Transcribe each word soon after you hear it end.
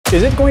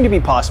Is it going to be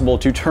possible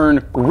to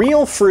turn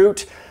real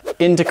fruit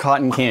into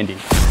cotton candy?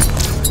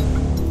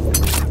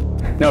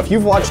 Now, if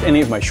you've watched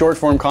any of my short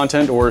form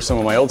content or some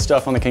of my old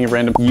stuff on the King of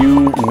Random,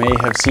 you may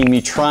have seen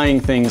me trying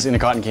things in a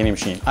cotton candy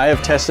machine. I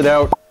have tested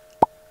out,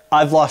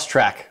 I've lost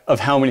track of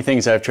how many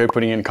things I've tried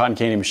putting in a cotton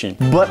candy machine.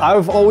 But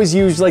I've always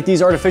used like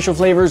these artificial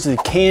flavors, the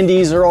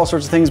candies or all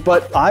sorts of things,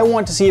 but I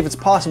want to see if it's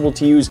possible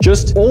to use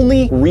just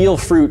only real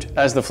fruit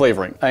as the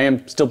flavoring. I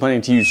am still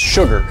planning to use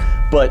sugar,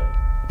 but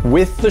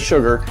with the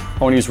sugar, I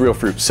want to use real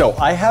fruit. So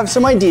I have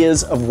some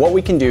ideas of what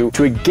we can do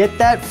to get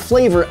that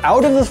flavor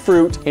out of the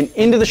fruit and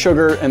into the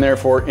sugar and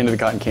therefore into the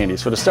cotton candy.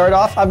 So to start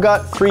off, I've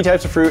got 3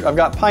 types of fruit. I've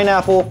got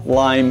pineapple,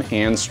 lime,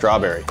 and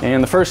strawberry.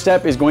 And the first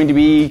step is going to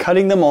be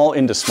cutting them all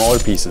into smaller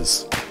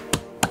pieces.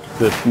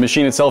 The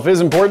machine itself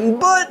is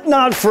important, but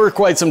not for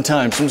quite some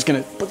time. So I'm just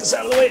gonna put this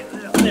out of the way.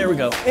 There we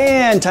go.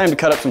 And time to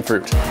cut up some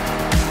fruit.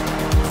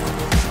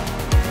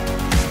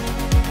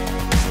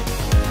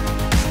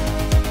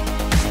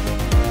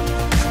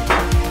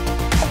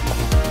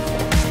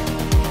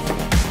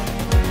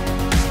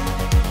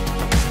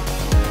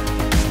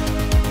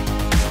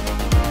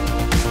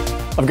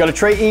 I've got a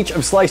tray each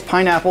of sliced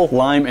pineapple,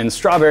 lime, and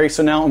strawberry,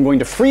 so now I'm going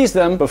to freeze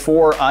them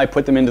before I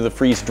put them into the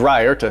freeze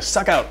dryer to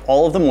suck out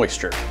all of the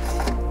moisture.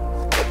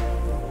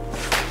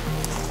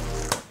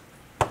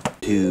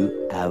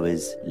 2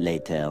 hours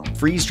later.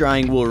 Freeze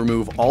drying will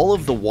remove all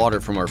of the water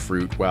from our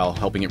fruit while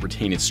helping it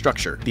retain its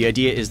structure. The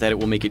idea is that it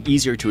will make it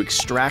easier to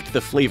extract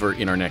the flavor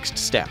in our next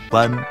step.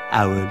 1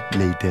 hour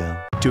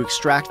later. To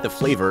extract the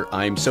flavor,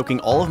 I'm soaking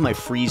all of my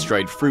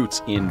freeze-dried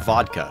fruits in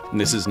vodka. And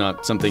this is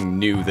not something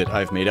new that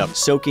I've made up.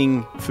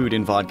 Soaking food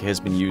in vodka has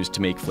been used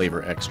to make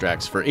flavor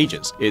extracts for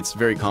ages. It's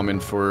very common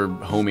for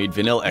homemade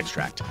vanilla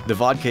extract. The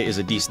vodka is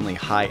a decently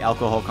high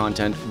alcohol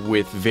content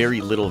with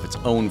very little of its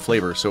own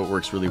flavor, so it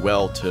works really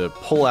well to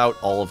pull out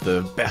all of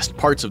the best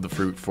parts of the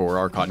fruit for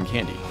our cotton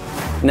candy.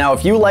 Now,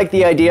 if you like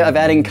the idea of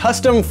adding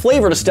custom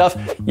flavor to stuff,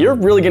 you're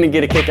really gonna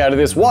get a kick out of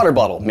this water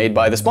bottle made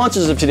by the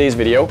sponsors of today's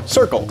video,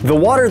 Circle. The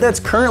water that's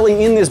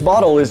currently in this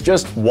bottle is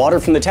just water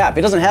from the tap.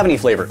 It doesn't have any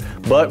flavor,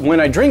 but when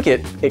I drink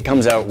it, it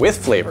comes out with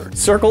flavor.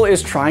 Circle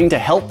is trying to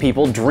help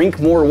people drink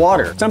more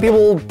water. Some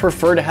people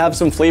prefer to have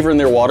some flavor in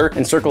their water,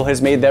 and Circle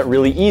has made that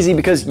really easy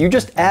because you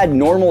just add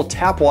normal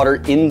tap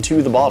water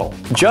into the bottle.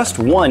 Just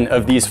one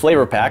of these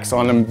flavor packs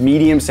on a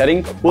medium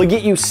setting will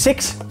get you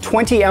 6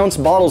 20-ounce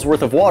bottles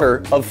worth of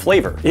water of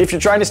flavor. If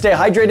you're trying to stay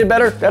hydrated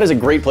better, that is a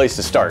great place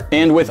to start.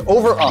 And with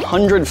over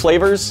 100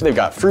 flavors, they've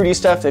got fruity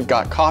stuff, they've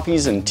got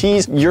coffees and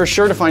teas, you're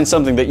sure to find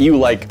something that you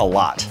like a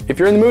lot. If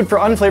you're in the mood for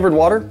unflavored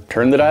water,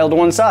 turn the dial to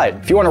one side.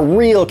 If you want a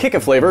real kick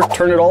of flavor,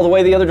 turn it all the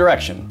way the other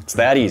direction. It's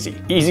that easy.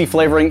 Easy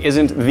flavoring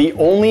isn't the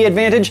only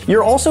advantage.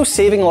 You're also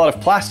saving a lot of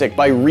plastic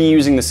by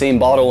reusing the same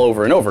bottle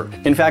over and over.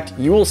 In fact,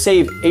 you will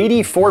save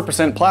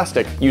 84%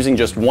 plastic using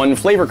just one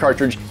flavor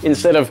cartridge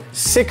instead of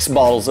 6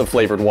 bottles of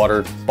flavored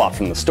water bought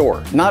from the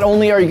store. Not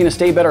only are you gonna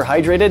stay better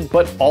hydrated,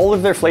 but all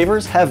of their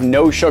flavors have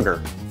no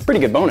sugar.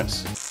 Pretty good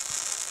bonus.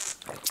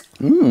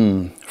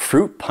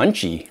 Fruit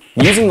punchy.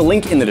 Using the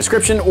link in the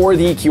description or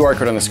the QR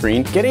code on the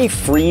screen, get a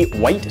free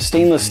white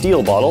stainless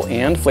steel bottle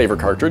and flavor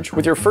cartridge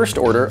with your first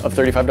order of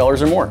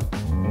 $35 or more.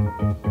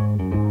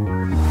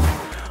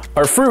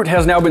 Our fruit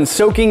has now been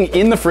soaking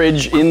in the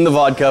fridge in the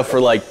vodka for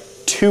like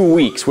 2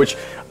 weeks, which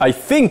I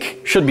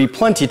think should be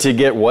plenty to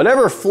get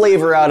whatever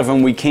flavor out of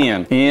them we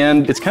can.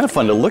 And it's kind of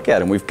fun to look at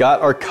them. We've got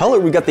our color,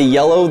 we've got the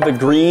yellow, the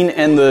green,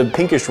 and the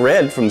pinkish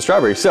red from the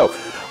strawberry. So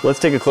let's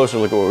take a closer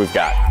look at what we've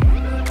got.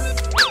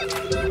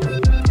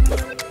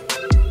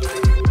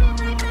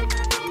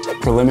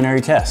 Preliminary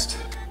test.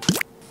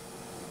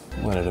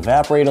 Let it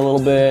evaporate a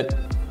little bit.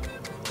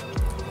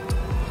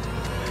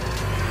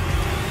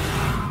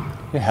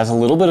 It has a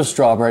little bit of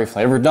strawberry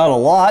flavor, not a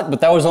lot, but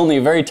that was only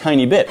a very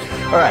tiny bit.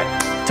 All right.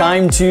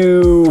 Time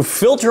to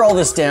filter all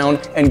this down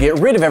and get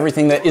rid of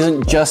everything that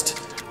isn't just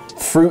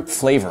fruit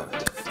flavor.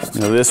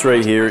 Now this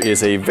right here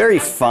is a very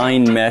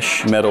fine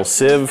mesh metal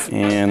sieve,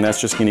 and that's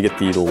just gonna get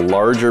the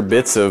larger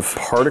bits of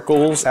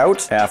particles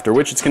out, after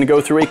which it's gonna go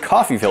through a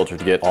coffee filter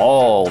to get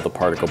all the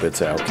particle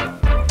bits out.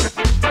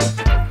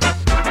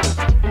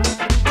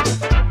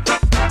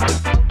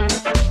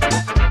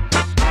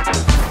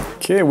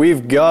 Okay,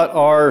 we've got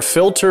our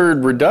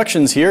filtered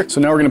reductions here.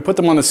 So now we're gonna put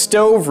them on the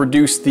stove,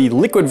 reduce the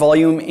liquid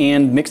volume,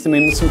 and mix them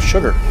in with some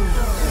sugar.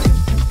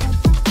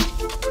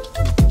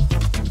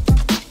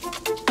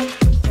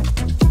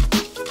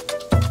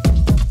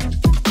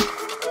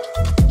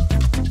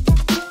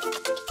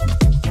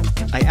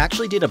 I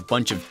actually did a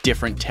bunch of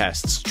different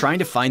tests, trying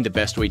to find the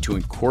best way to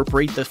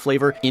incorporate the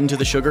flavor into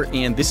the sugar,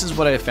 and this is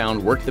what I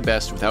found worked the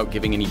best without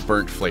giving any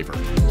burnt flavor.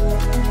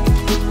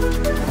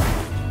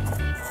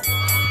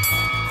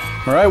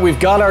 All right, we've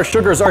got our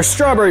sugars, our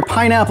strawberry,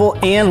 pineapple,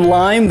 and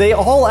lime. They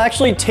all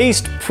actually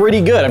taste pretty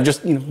good. I've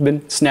just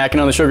been snacking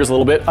on the sugars a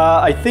little bit.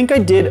 I think I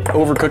did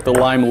overcook the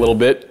lime a little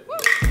bit.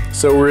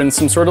 So we're in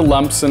some sort of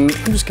lumps, and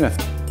I'm just gonna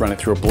run it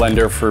through a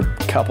blender for a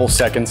couple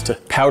seconds to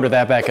powder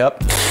that back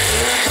up.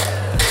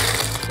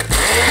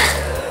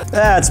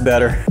 That's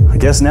better. I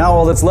guess now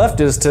all that's left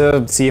is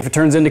to see if it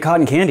turns into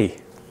cotton candy.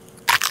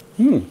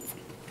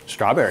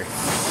 Strawberry.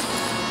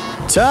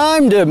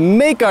 Time to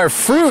make our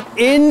fruit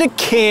into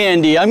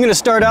candy. I'm gonna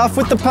start off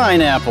with the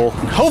pineapple.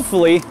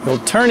 Hopefully, it'll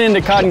turn into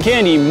cotton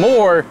candy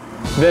more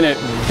than it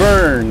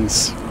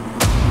burns.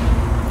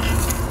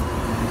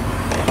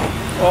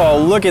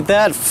 Oh, look at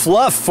that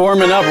fluff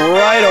forming up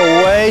right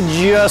away.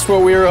 Just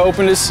what we were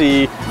hoping to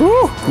see.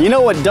 Woo. You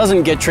know what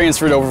doesn't get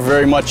transferred over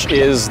very much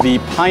is the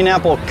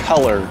pineapple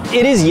color.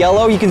 It is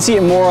yellow, you can see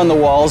it more on the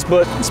walls,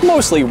 but it's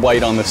mostly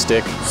white on the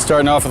stick.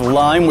 Starting off with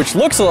lime, which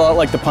looks a lot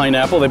like the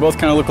pineapple. They both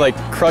kind of look like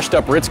crushed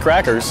up Ritz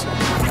crackers.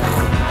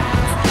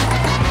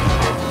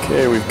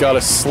 Okay, we've got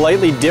a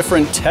slightly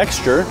different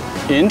texture.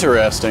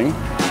 Interesting.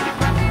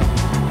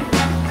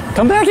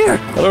 Come back here.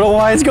 I don't know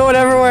why it's going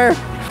everywhere.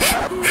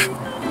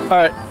 All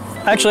right,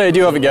 actually I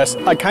do have a guess.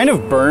 I kind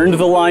of burned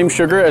the lime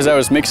sugar as I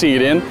was mixing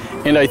it in,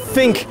 and I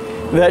think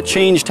that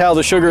changed how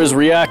the sugar is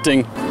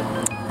reacting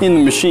in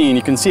the machine.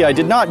 You can see I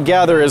did not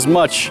gather as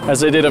much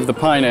as I did of the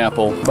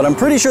pineapple, but I'm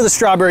pretty sure the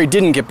strawberry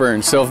didn't get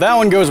burned. So if that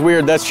one goes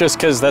weird, that's just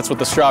because that's what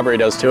the strawberry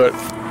does to it.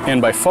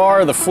 And by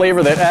far the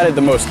flavor that added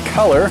the most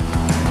color.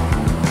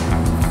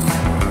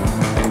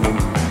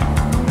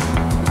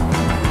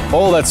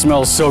 Oh, that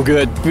smells so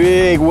good.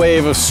 Big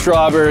wave of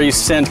strawberry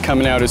scent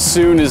coming out as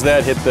soon as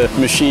that hit the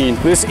machine.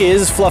 This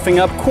is fluffing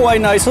up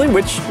quite nicely,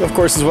 which of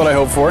course is what I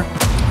hope for.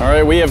 All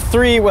right, we have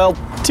 3, well,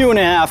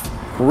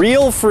 2.5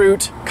 real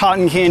fruit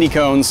cotton candy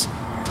cones.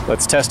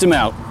 Let's test them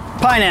out.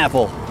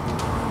 Pineapple.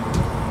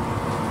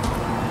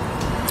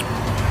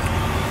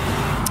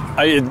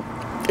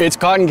 It's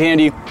cotton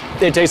candy.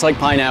 It tastes like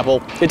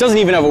pineapple. It doesn't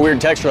even have a weird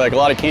texture like a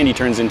lot of candy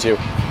turns into.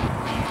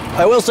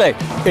 I will say,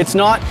 it's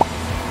not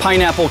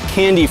pineapple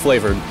candy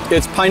flavored.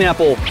 It's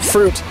pineapple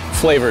fruit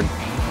flavored.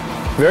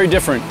 Very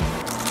different,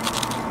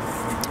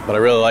 but I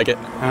really like it.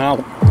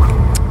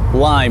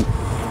 Lime.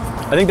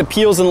 I think the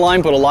peels in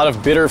lime put a lot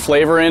of bitter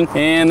flavor in,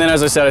 and then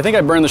as I said, I think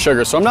I burned the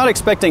sugar, so I'm not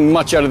expecting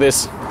much out of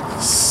this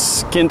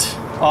skint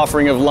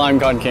offering of lime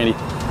cotton candy.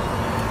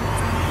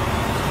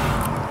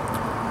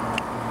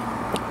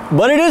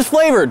 But it is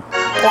flavored.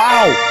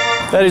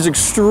 Wow, that is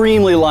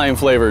extremely lime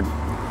flavored.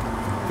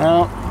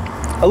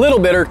 A little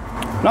bitter.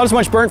 Not as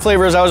much burnt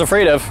flavor as I was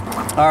afraid of.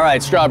 All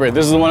right, strawberry.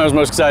 This is the one I was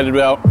most excited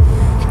about.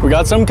 We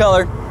got some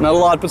color, not a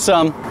lot, but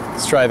some.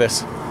 Let's try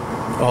this.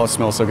 Oh, it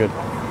smells so good.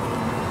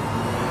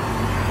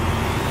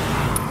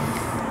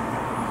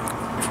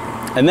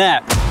 And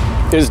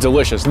that is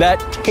delicious. That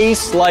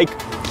tastes like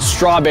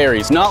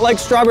strawberries. Not like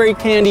strawberry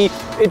candy,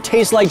 it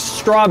tastes like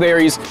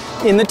strawberries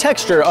in the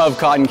texture of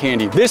cotton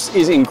candy. This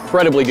is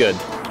incredibly good.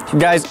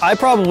 Guys, I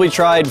probably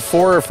tried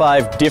 4 or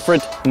 5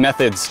 different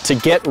methods to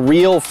get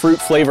real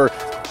fruit flavor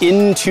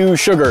into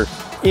sugar,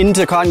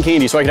 into cotton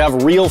candy, so I could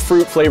have real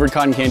fruit flavored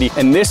cotton candy.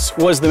 And this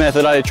was the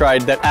method I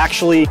tried that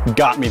actually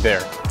got me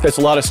there. It's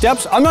a lot of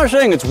steps. I'm not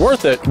saying it's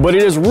worth it, but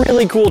it is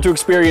really cool to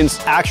experience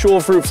actual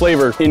fruit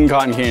flavor in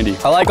cotton candy.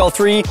 I like all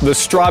 3. The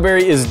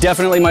strawberry is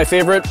definitely my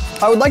favorite.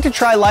 I would like to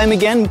try lime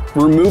again,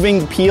 removing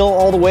the peel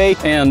all the way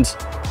and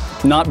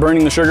not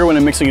burning the sugar when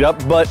I'm mixing it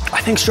up, but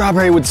I think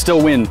strawberry would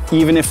still win,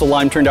 even if the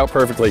lime turned out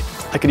perfectly.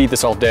 I could eat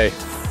this all day.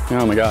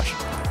 Oh my gosh.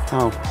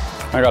 Oh,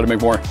 I gotta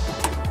make more.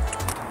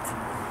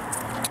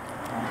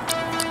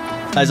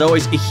 As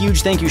always, a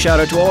huge thank you shout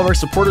out to all of our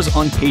supporters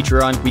on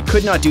Patreon. We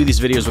could not do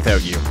these videos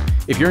without you.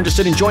 If you're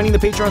interested in joining the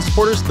Patreon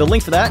supporters, the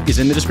link for that is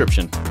in the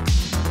description.